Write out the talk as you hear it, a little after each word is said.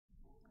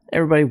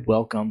Everybody,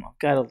 welcome. I've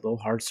got a little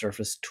hard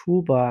surface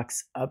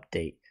toolbox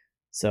update.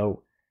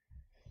 So,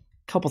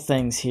 a couple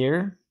things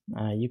here.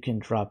 You can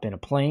drop in a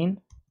plane,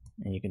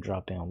 and you can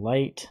drop in a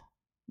light,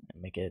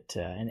 and make it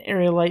an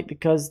area light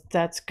because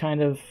that's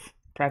kind of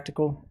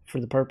practical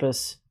for the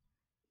purpose.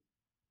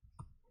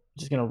 I'm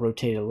just going to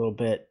rotate it a little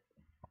bit,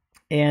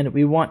 and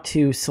we want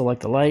to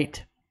select a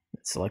light,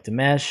 select a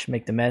mesh,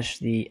 make the mesh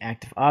the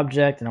active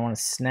object, and I want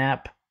to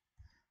snap,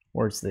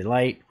 or it's the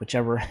light,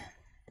 whichever.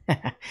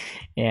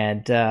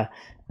 And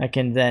I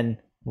can then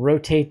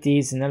rotate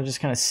these and that'll just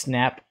kind of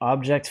snap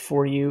objects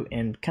for you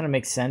and kind of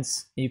make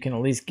sense. You can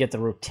at least get the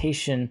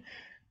rotation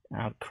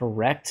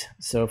correct.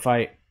 So if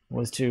I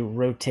was to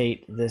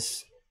rotate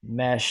this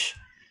mesh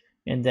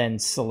and then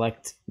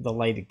select the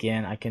light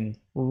again, I can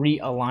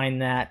realign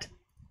that.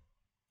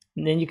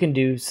 And then you can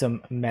do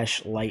some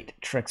mesh light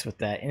tricks with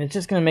that. And it's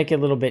just going to make it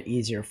a little bit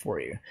easier for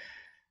you.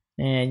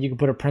 And you can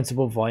put a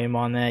principal volume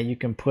on that. You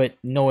can put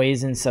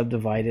noise and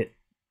subdivide it.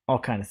 All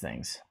kind of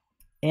things.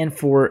 And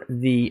for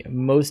the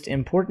most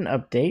important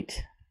update,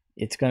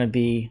 it's going to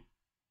be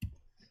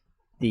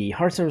the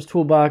hard surface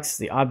toolbox.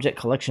 The object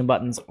collection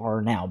buttons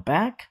are now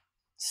back.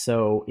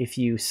 So if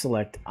you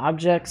select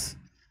objects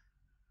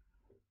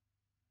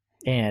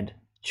and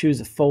choose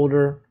a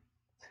folder,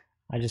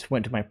 I just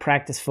went to my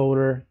practice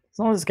folder. As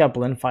long as it's got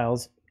blend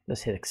files,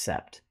 just hit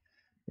accept.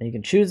 Then you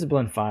can choose the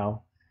blend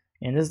file.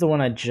 And this is the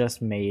one I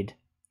just made.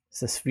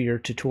 It's a sphere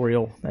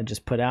tutorial I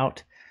just put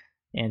out.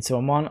 And so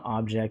I'm on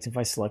objects. If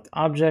I select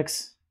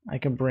objects, I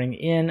can bring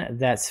in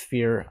that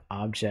sphere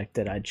object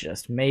that I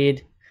just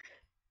made.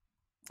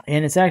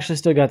 And it's actually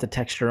still got the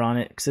texture on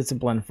it because it's a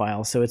blend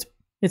file. So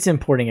it's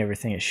importing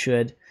everything it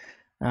should.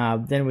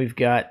 Then we've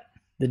got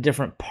the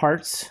different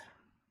parts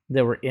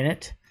that were in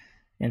it.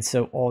 And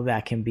so all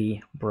that can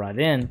be brought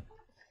in.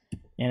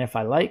 And if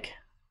I like,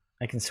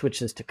 I can switch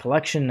this to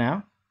collection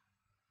now.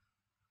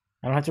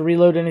 I don't have to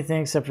reload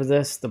anything except for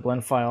this, the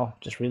blend file.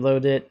 Just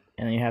reload it.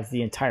 And then you have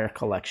the entire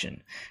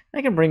collection.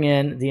 I can bring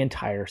in the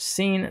entire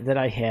scene that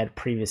I had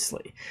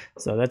previously.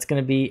 So that's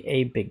going to be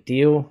a big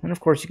deal. And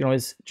of course, you can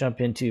always jump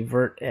into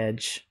vert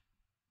edge.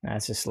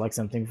 Let's just select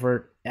something,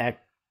 vert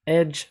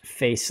edge,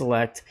 face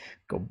select,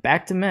 go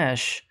back to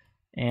mesh,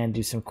 and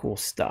do some cool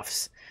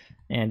stuffs.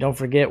 And don't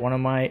forget, one of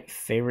my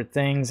favorite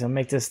things, I'll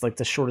make this like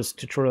the shortest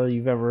tutorial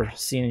you've ever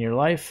seen in your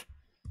life.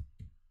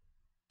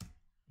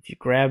 If you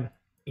grab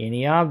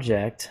any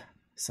object,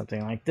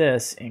 something like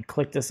this, and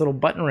click this little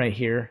button right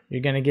here,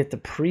 you're going to get the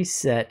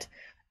preset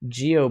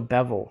geo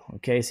bevel.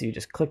 Okay, so you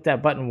just click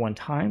that button one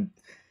time,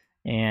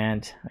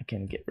 and I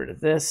can get rid of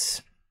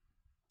this.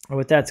 And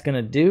what that's going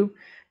to do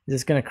is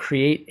it's going to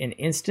create an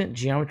instant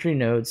geometry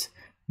nodes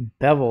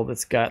bevel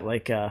that's got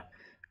like a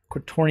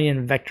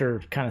quaternion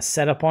vector kind of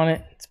setup on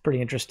it. It's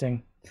pretty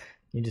interesting.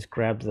 You just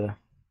grab the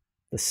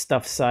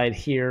stuff side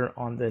here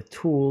on the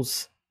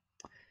tools.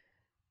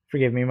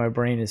 Forgive me, my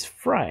brain is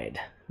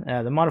fried.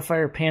 The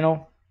modifier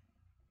panel.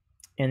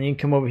 And you can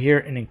come over here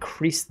and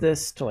increase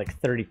this to like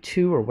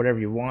 32 or whatever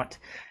you want.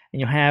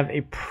 And you'll have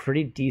a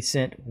pretty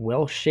decent,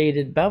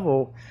 well-shaded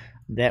bevel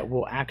that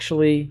will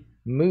actually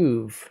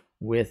move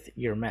with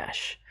your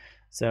mesh.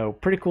 So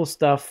pretty cool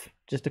stuff.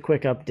 Just a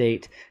quick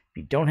update. If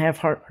you don't have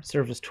hard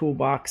surface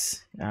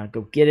toolbox,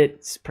 go get it.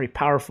 It's pretty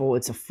powerful.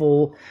 It's a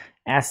full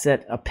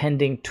asset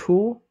appending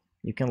tool.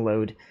 You can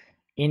load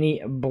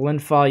any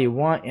blend file you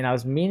want. And I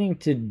was meaning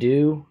to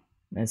do,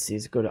 let's see,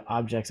 let's go to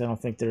objects. I don't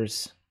think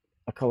there's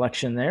a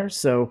collection there.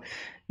 So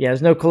yeah,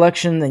 there's no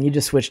collection, then you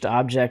just switch to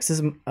objects. This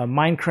is a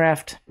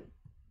Minecraft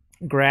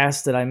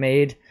grass that I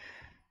made.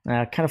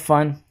 Kind of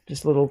fun,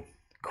 just a little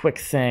quick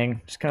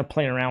thing, just kind of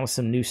playing around with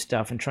some new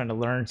stuff and trying to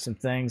learn some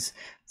things.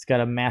 It's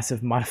got a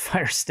massive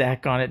modifier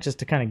stack on it just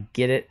to kind of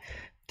get it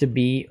to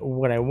be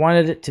what I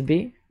wanted it to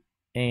be.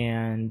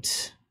 And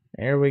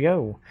there we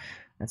go.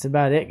 That's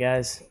about it,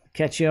 guys.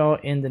 Catch y'all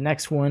in the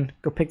next one.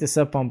 Go pick this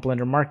up on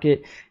Blender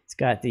Market. It's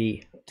got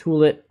the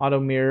Toolit auto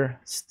mirror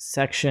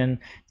section.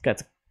 It's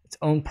got its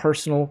own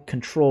personal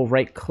control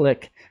right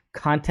click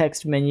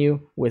context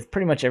menu with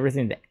pretty much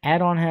everything the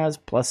add-on has,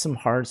 plus some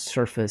hard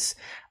surface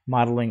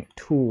modeling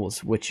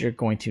tools which you're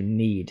going to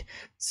need.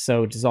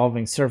 So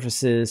dissolving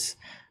surfaces,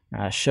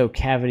 show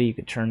cavity, you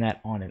can turn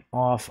that on and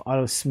off,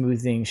 auto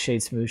smoothing,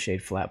 shade smooth,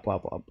 shade flat, blah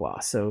blah blah.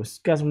 So it's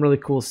got some really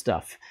cool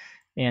stuff.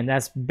 And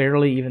that's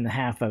barely even the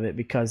half of it,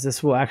 because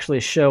this will actually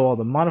show all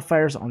the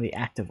modifiers on the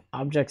active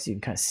objects. You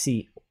can kind of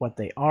see what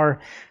they are.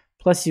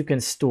 Plus you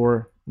can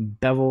store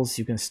bevels,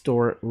 you can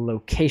store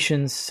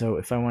locations. So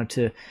if I want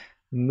to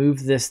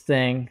move this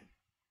thing,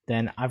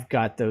 then I've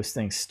got those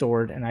things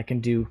stored, and I can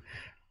do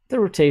the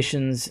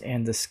rotations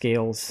and the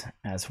scales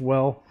as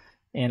well,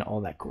 and all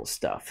that cool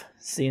stuff.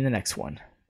 See you in the next one.